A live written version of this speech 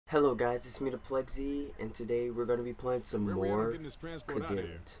Hello guys, it's me, the Plexi, and today we're going to be playing some more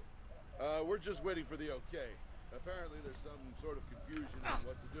Condemned. We're just waiting for the okay. Apparently there's some sort of confusion on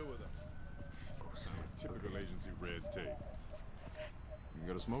what to do with them. Oh, snap. Typical agency red tape. You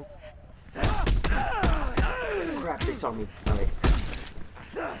got a smoke? Crap, they saw me. Alright.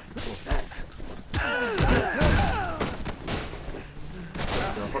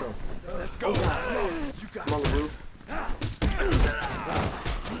 Hold on. Let's go. Oh, come on, LaRue.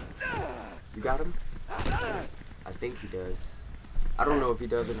 You got him? I think he does. I don't know if he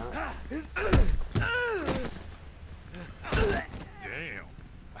does or not. Damn.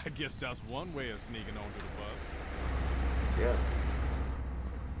 I guess that's one way of sneaking onto the bus. Yeah.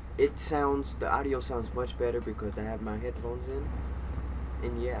 The audio sounds much better because I have my headphones in.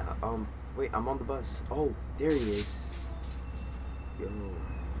 And yeah, wait, I'm on the bus. Oh, there he is. Yo,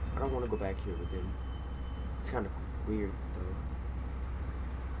 I don't want to go back here with him. It's kind of weird, though.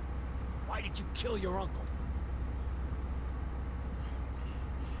 Why did you kill your uncle?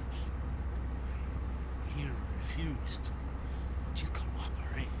 He refused to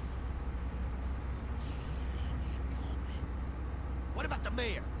cooperate. What about the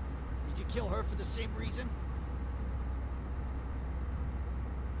mayor? Did you kill her for the same reason?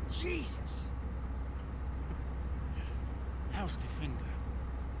 Jesus! How's the finger?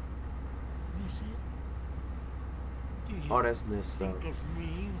 Miss it? Do you Oh, that's messed think up. of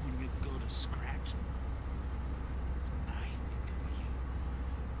me when you go to scratch? I think of you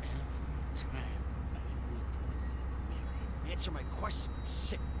every time I look in the mirror. Answer my question, you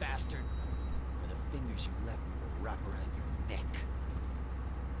sick bastard. Or the fingers you left me will wrap around your neck.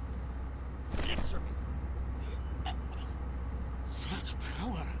 Answer me. Such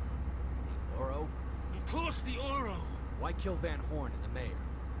power. The Oro? Of course, the Oro. Why kill Van Horn and the mayor?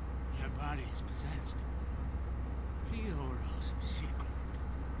 Your body is possessed. The Oro's secret.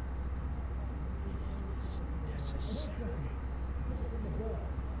 It was necessary.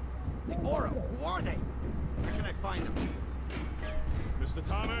 The Oro? Who are they? Where can I find them? Mr.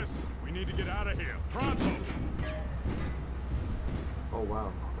 Thomas, we need to get out of here. Pronto! Oh,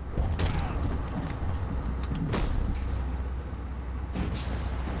 wow.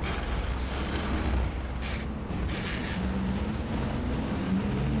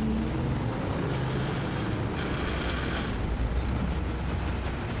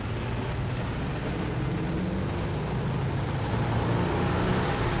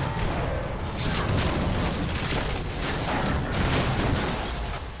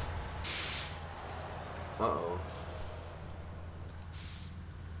 Uh-oh.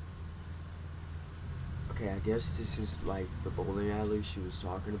 Okay, I guess this is like the bowling alley she was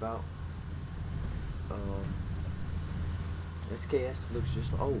talking about. SKS looks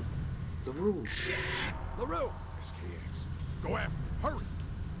just... Oh, LaRue. LaRue! SKX. Go after him. Hurry!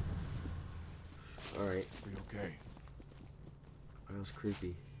 Alright. We okay? That was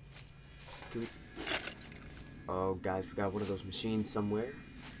creepy. Can we... Oh, guys, we got one of those machines somewhere.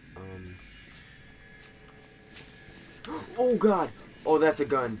 Oh, God! Oh, that's a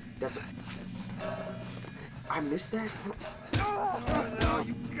gun. That's a... I missed that? No,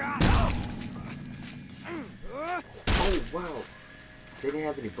 you got Oh, wow. They didn't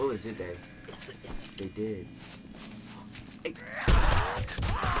have any bullets, did they? They did. Hey.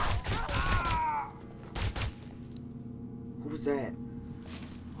 Who was that?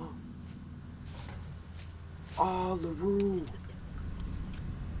 Oh, LaRue.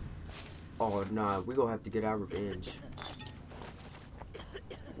 Oh, nah. We gonna have to get our revenge.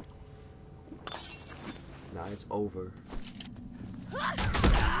 Nah, it's over.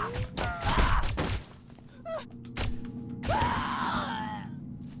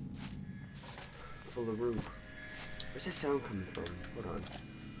 For LaRue. Where's that sound coming from? Hold on.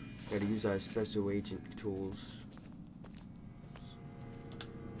 Gotta use our special agent tools.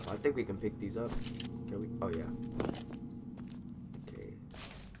 I think we can pick these up. Can we? Oh, yeah. Okay.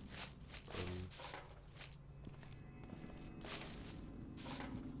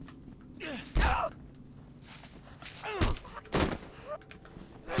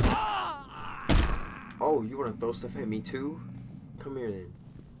 Oh, you wanna throw stuff at me too? Come here then.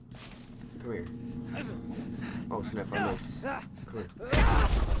 Come here. Oh snap, I missed. Come here.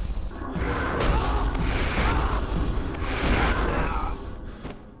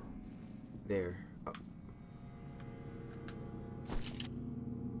 There. Oh.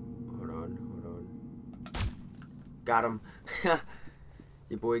 Hold on, hold on. Got him.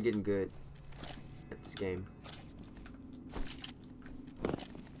 Your boy getting good at this game.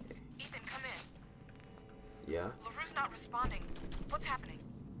 Yeah? LaRue's not responding. What's happening?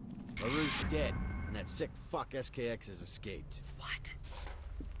 LaRue's dead, and that sick fuck SKX has escaped. What?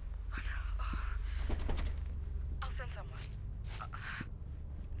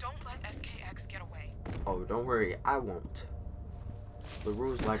 Oh, don't worry, I won't.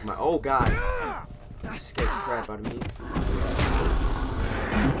 LaRue's like my. Oh God! You scared the crap out of me.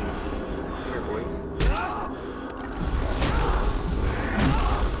 Come here, boy.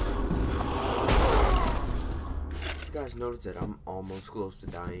 You guys notice that I'm almost close to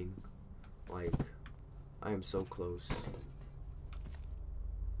dying? Like, I am so close.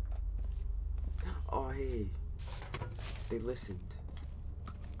 Oh, hey. They listened.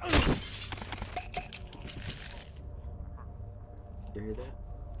 You hear that?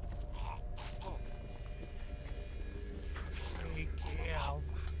 Take care of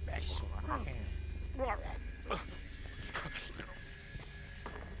my best friend.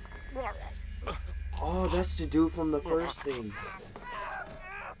 Oh, that's the dude from the first thing.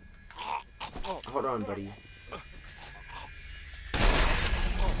 Hold on, buddy.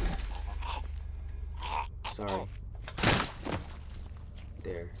 Sorry.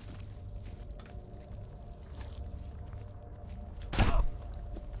 There.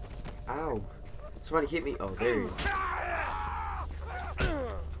 Ow. Somebody hit me. Oh, there he is.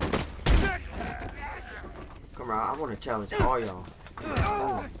 Come on, I want to challenge all y'all. Come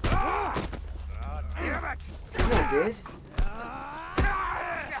on. He's not dead.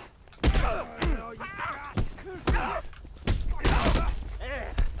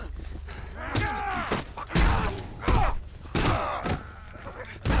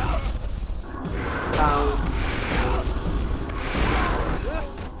 Down.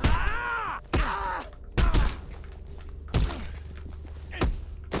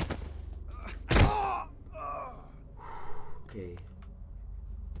 Okay.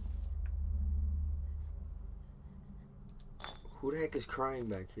 Who the heck is crying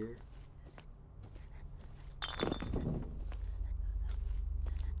back here?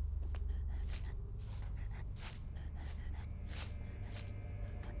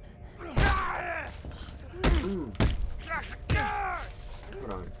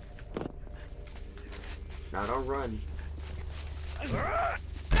 Hold on. Now don't run.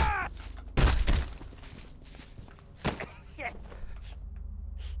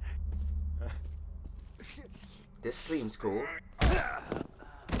 This seems cool.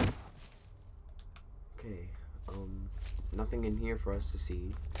 Okay, nothing in here for us to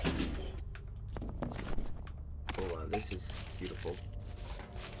see. Oh wow, this is beautiful.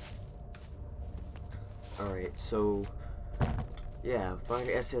 Alright, so yeah, find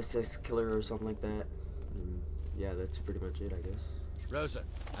SSX killer or something like that. Yeah, that's pretty much it, I guess. Rosa,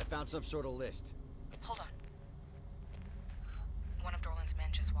 I found some sort of list. Hold on. One of Dorland's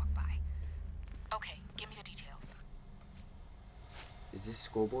men just walked by. Okay, give me the details. Is this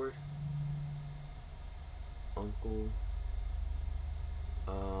scoreboard? Uncle.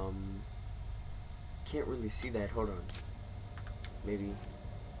 Can't really see that. Hold on. Maybe.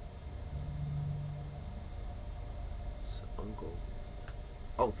 It's Uncle.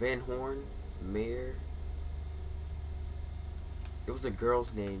 Oh, Van Horn, Mayor. It was a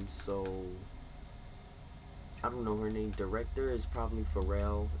girl's name, so I don't know her name. Director is probably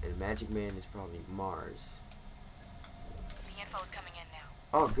Pharrell, and Magic Man is probably Mars. The info is coming in now.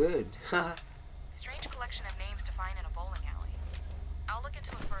 Oh, good. Strange collection of names to find in a bowling alley. I'll look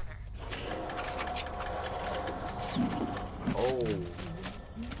into it further. Oh.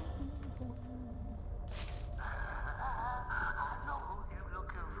 I know who you're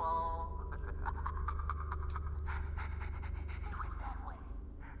looking for. He went that way.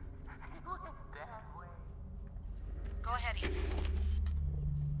 He went that way. Go ahead, Ethan.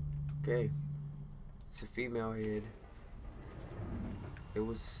 Okay. It's a female head. It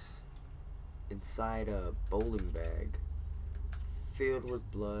was inside a bowling bag filled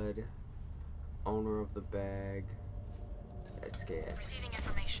with blood. Owner of the bag. SKX. Receiving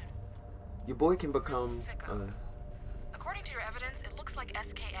information. Your boy can become According to your evidence, it looks like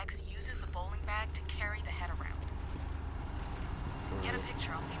SKX uses the bowling bag to carry the head around. Get a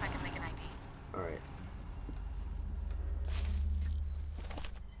picture, I'll see if I can make an ID. alright.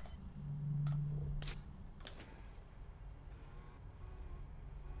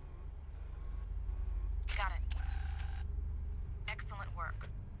 Got it. Excellent work.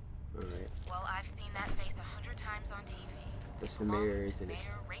 Alright. Well, I've seen that face 100 times on TV. That's the Belongs mayor, to isn't it?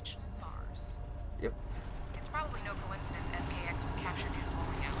 Mayor Rachel Mars. Yep. It's probably no coincidence SKX was captured near the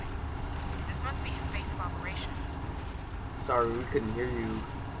bowling alley. This must be his base of operation. Sorry, we couldn't hear you.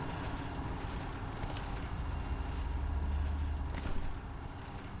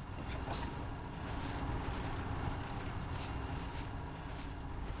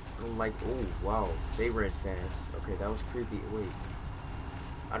 I'm like, oh wow, they ran fast. Okay, that was creepy. Wait,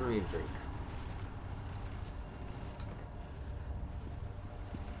 I don't need a drink.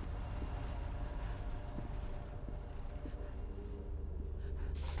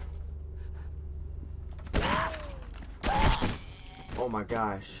 Oh my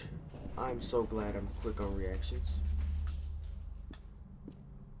gosh. I'm so glad I'm quick on reactions.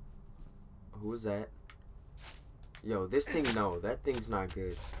 Who is that? Yo, this thing, no, that thing's not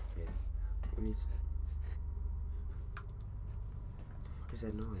good. Okay. We need to... What the fuck is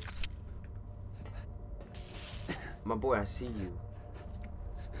that noise? My boy, I see you.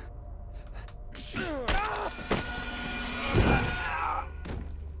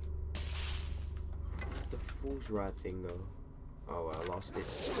 Where'd the fool's rod thing go? Oh, I lost it.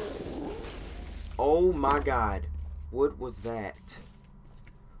 Oh my god. What was that?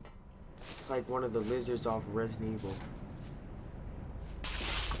 It's like one of the lizards off Resident Evil.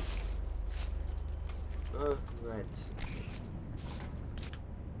 Rats.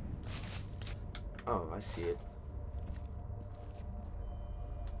 Oh, I see it.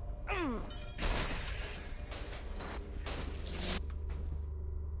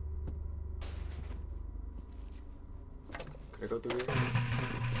 Can I go through here?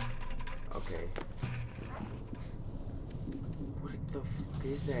 Okay. What the fuck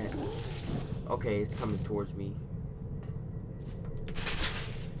is that? Okay, it's coming towards me.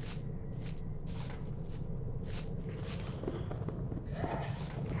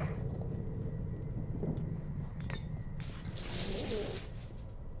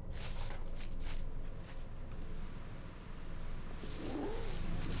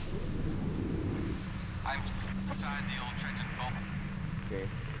 Okay.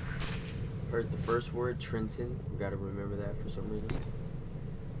 Heard the first word, Trenton. You gotta remember that for some reason.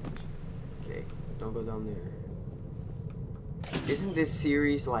 Okay, don't go down there. Isn't this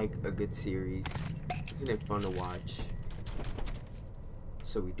series like a good series? Isn't it fun to watch?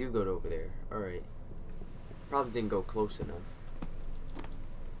 So we do go to over there. Alright. Probably didn't go close enough.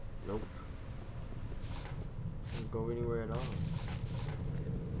 Nope. Don't go anywhere at all.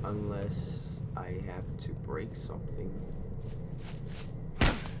 Unless I have to break something.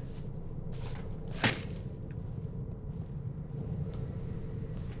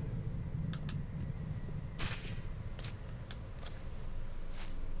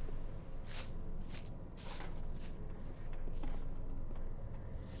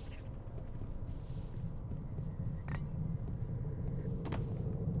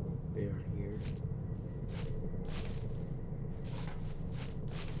 They are here.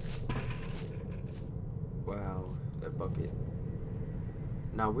 Wow, that bucket.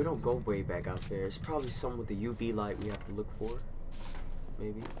 Now, we don't go way back out there. It's probably some with the UV light we have to look for.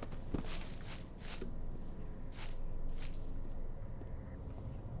 Maybe.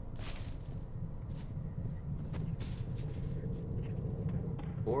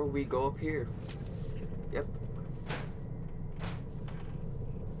 Or we go up here. Yep.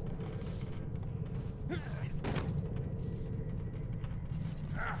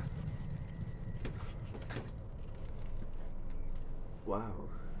 Wow.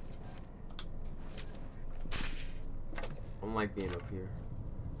 I don't like being up here.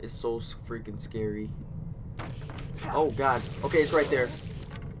 It's so freaking scary. Oh god. Okay, it's right there.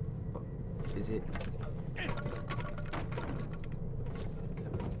 Is it?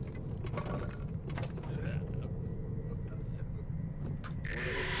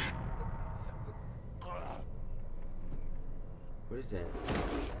 What is that?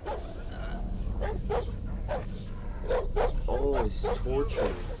 Oh, it's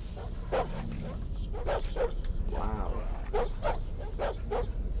torture. Wow.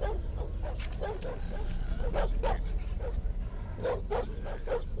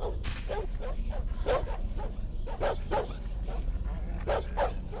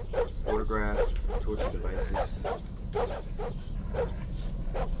 Photograph, torture devices.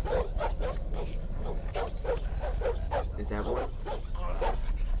 Is that one?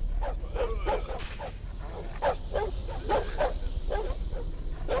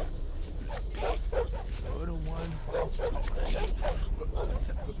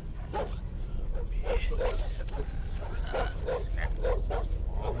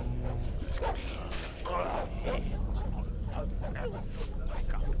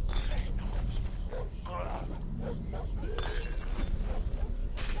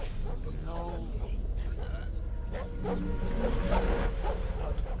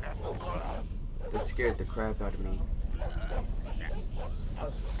 That scared the crap out of me.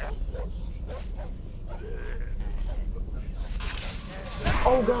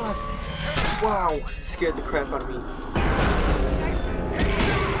 Oh god! Wow! Scared the crap out of me.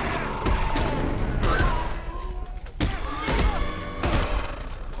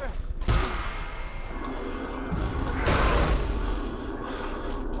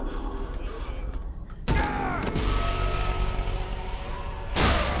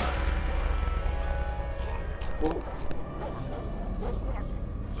 Whoa.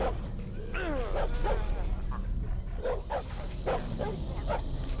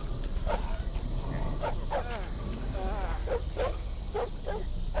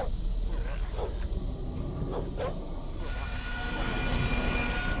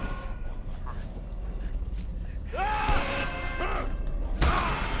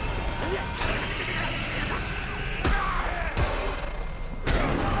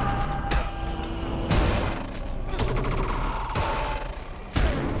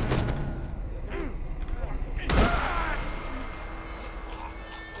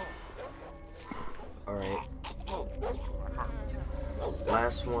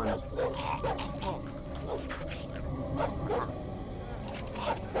 last one.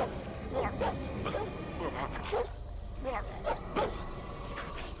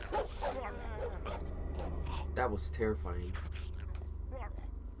 That was terrifying.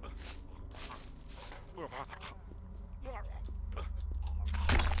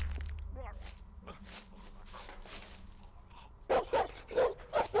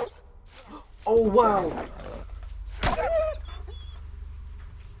 Oh wow.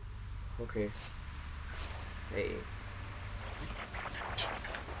 Okay. Hey.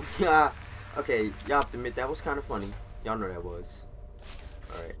 Yeah. Okay, y'all have to admit that was kind of funny. Y'all know that was.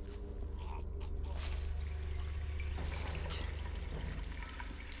 Alright.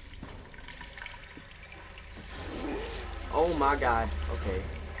 Oh my god. Okay.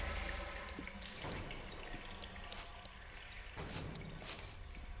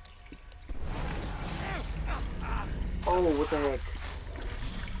 Oh, what the heck?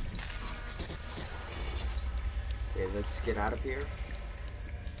 Okay, let's get out of here.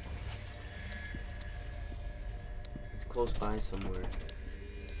 It's close by somewhere.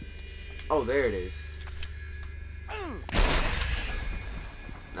 Oh, there it is.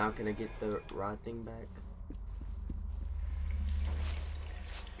 Now can I get the rod thing back?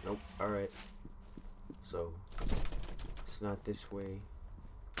 Nope. Alright. So, it's not this way.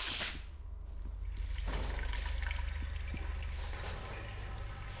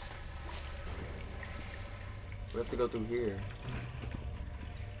 We have to go through here.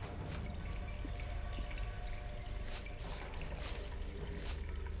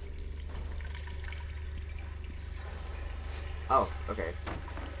 Oh, okay.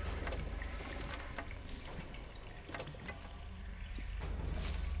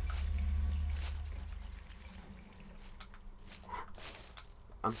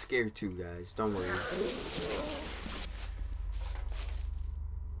 I'm scared too, guys. Don't worry.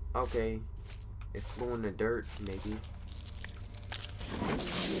 Okay. It flew in the dirt, maybe.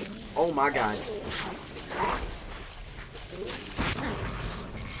 Oh my god.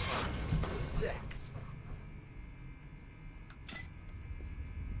 Sick.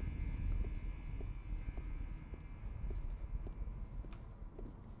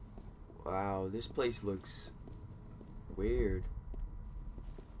 Wow, this place looks weird.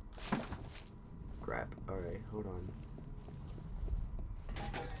 Crap. Alright, hold on.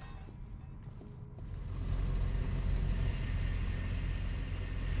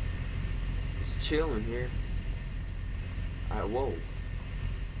 It's chill in here. Alright, whoa.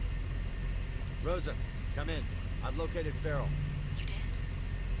 Rosa, come in. I've located Farrell. You did?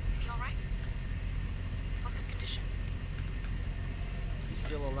 Is he alright? What's his condition? He's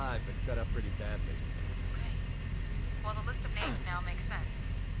still alive, but cut up pretty badly. Okay. Well, the list of names now makes sense.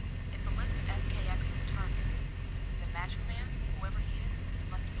 It's a list of SKX's targets. The Magic Man, whoever he is,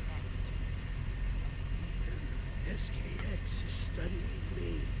 must be next. Ethan, SKX is studying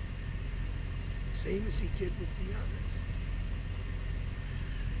me. Same as he did with the others.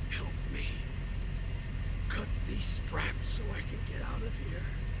 Help me. Cut these straps so I can get out of here.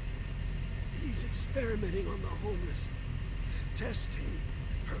 He's experimenting on the homeless. Testing.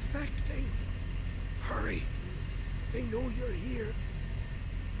 Perfecting. Hurry. They know you're here.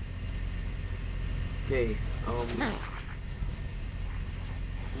 Okay,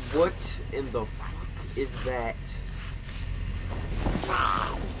 what in the fuck is that?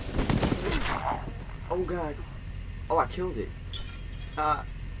 Oh god. Oh, I killed it. Okay.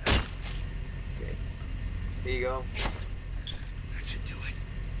 Here you go. That should do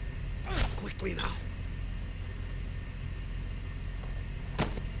it. Quickly now.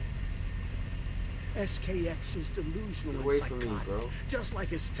 SKX is delusional Get away and from psychotic, me, bro. just like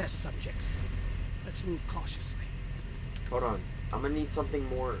his test subjects. Let's move cautiously. Hold on. I'm gonna need something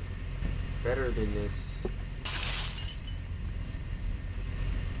more better than this.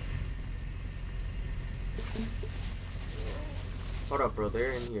 Hold up, bro.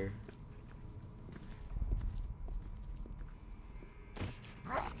 They're in here.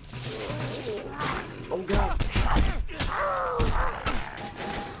 Oh god.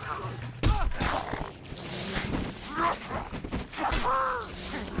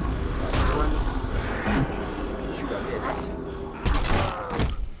 Shoot, I missed.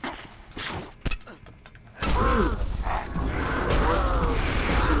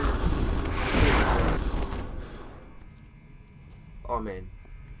 Oh man,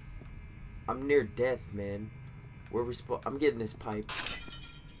 I'm near death, man. Where we supposed? I'm getting this pipe.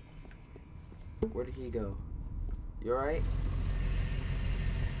 Where did he go? You alright?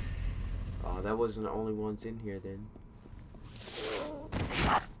 Oh, that wasn't the only ones in here then.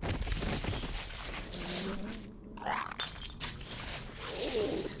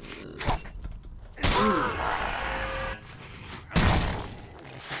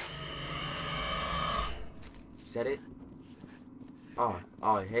 Is that it? Oh,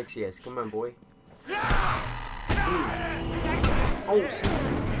 heck yes. Come on, boy. Ooh. Oh, snap.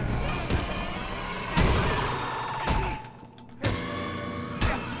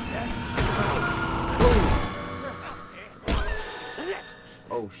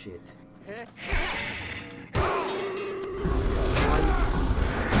 Oh, shit.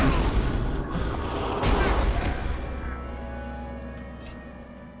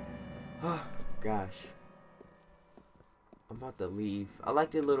 Oh, gosh. I'm about to leave. I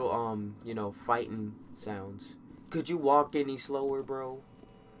like the little, you know, fighting sounds. Could you walk any slower, bro?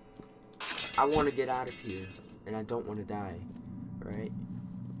 I want to get out of here. And I don't want to die. Right?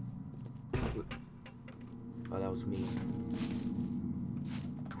 Oh, that was me.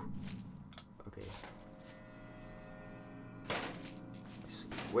 Okay.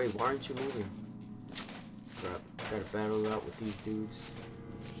 Wait, why aren't you moving? Crap. Gotta battle it out with these dudes.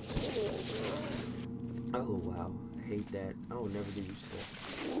 Oh, wow. I hate that. I will never do that.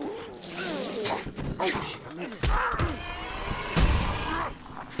 Oh, shit. I missed.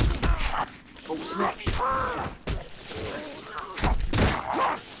 Oh, snap.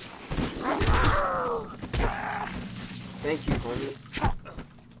 Thank you, homie.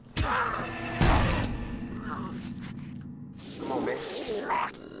 Come on, man.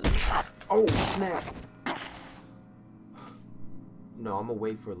 Oh, snap. No, I'm gonna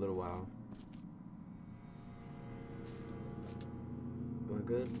wait for a little while. Am I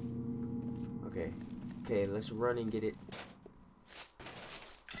good? Okay. Okay, let's run and get it.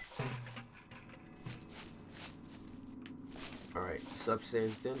 Alright, it's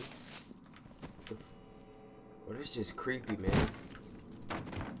upstairs then. Oh, that's just creepy, man.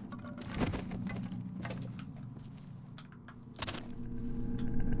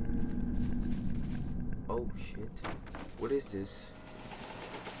 Oh, shit. What is this?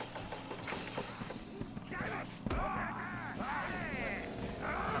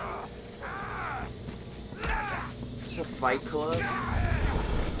 It's a fight club?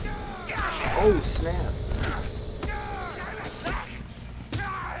 Oh, snap.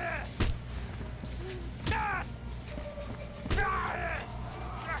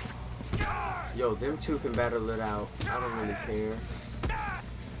 Yo, them two can battle it out. I don't really care.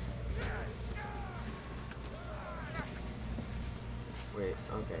 Wait,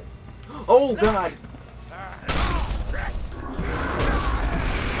 okay. Oh, God!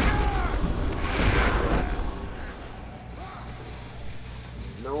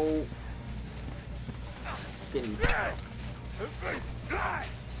 No. Fucking.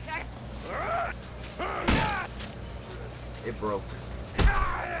 It broke.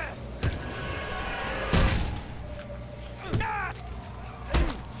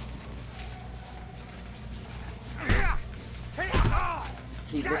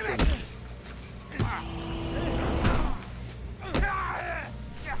 Keep missing.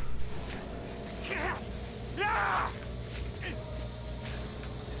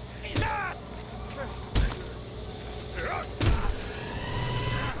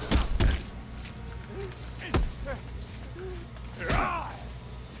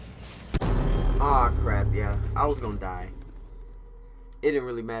 Ah, crap, yeah. I was gonna die. It didn't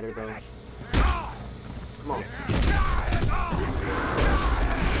really matter, though. Come on.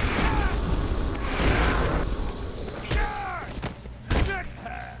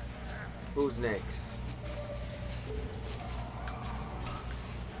 Who's next?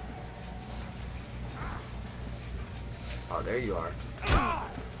 Oh, there you are.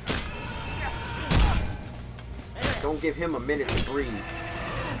 Don't give him a minute to breathe.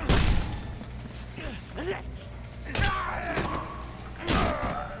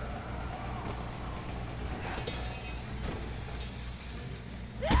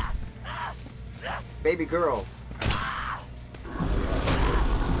 Baby girl.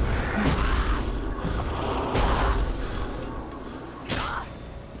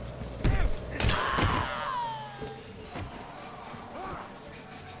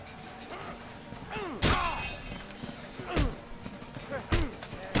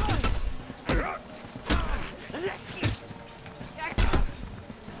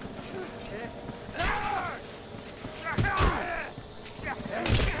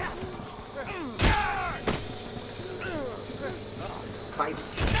 Fight.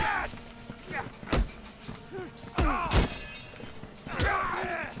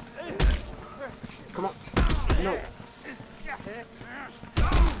 Come on. No.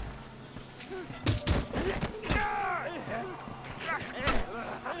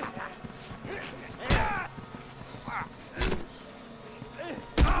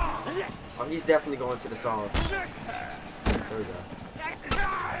 Oh, he's definitely going to the sauce. There we go.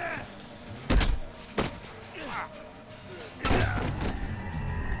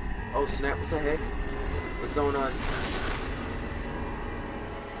 Oh snap, what the heck? What's going on?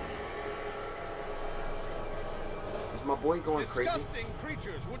 Is my boy going crazy? Disgusting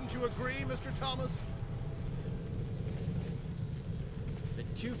creatures, wouldn't you agree, Mr. Thomas? The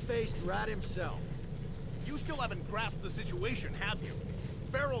two-faced rat himself. You still haven't grasped the situation, have you?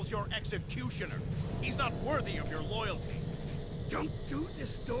 Farrell's your executioner. He's not worthy of your loyalty. Don't do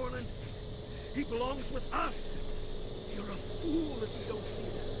this, Dorland. He belongs with us. You're a fool if you don't see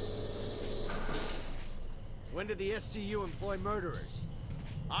that. When did the SCU employ murderers?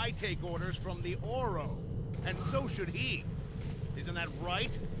 I take orders from the Oro, and so should he. Isn't that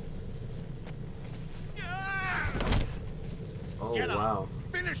right? Oh Get up. wow.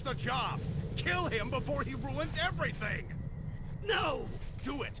 Finish the job. Kill him before he ruins everything. No!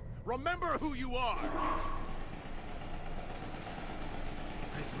 Do it. Remember who you are.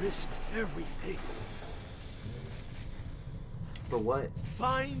 I've risked everything. For what?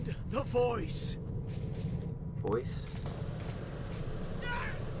 Find the voice. Voice?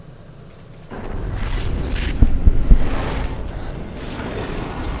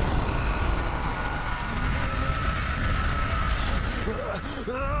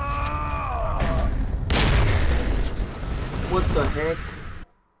 What the heck?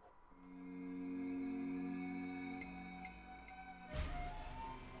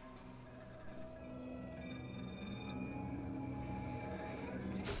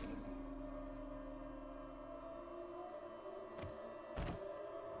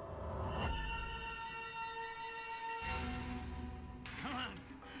 Come on.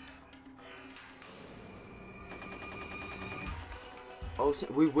 Oh, so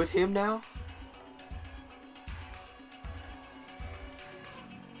we with him now?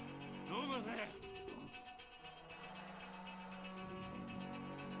 Over there.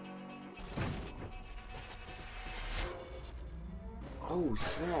 Oh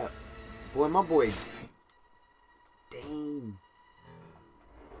snap. Boy, my boy. Dang.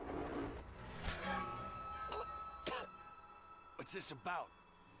 What's this about?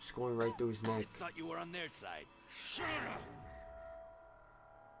 Just going right through his neck. I thought you were on their side. Shut up.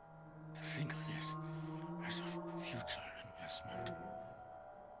 Think of this as a future investment.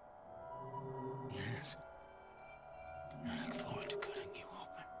 Yes. I look forward to cutting you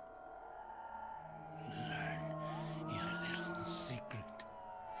open. Learn your little secret.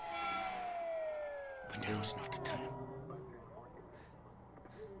 But now's not the time.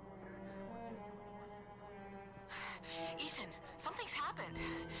 Ethan, something's happened.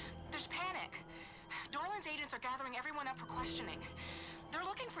 There's panic. Dorland's agents are gathering everyone up for questioning. They're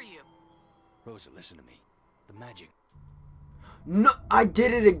looking for you. Rosa, listen to me. The magic. No, I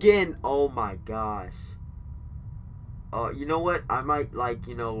did it again. Oh my gosh. You know what? I might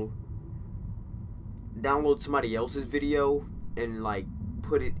download somebody else's video and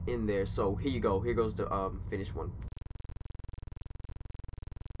put it in there. So here you go. Here goes the finished one.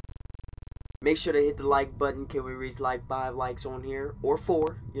 Make sure to hit the like button. Can we reach 5 likes on here or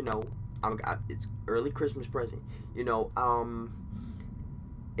 4? It's early Christmas present.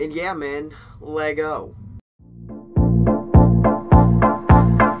 And yeah, man, Lego.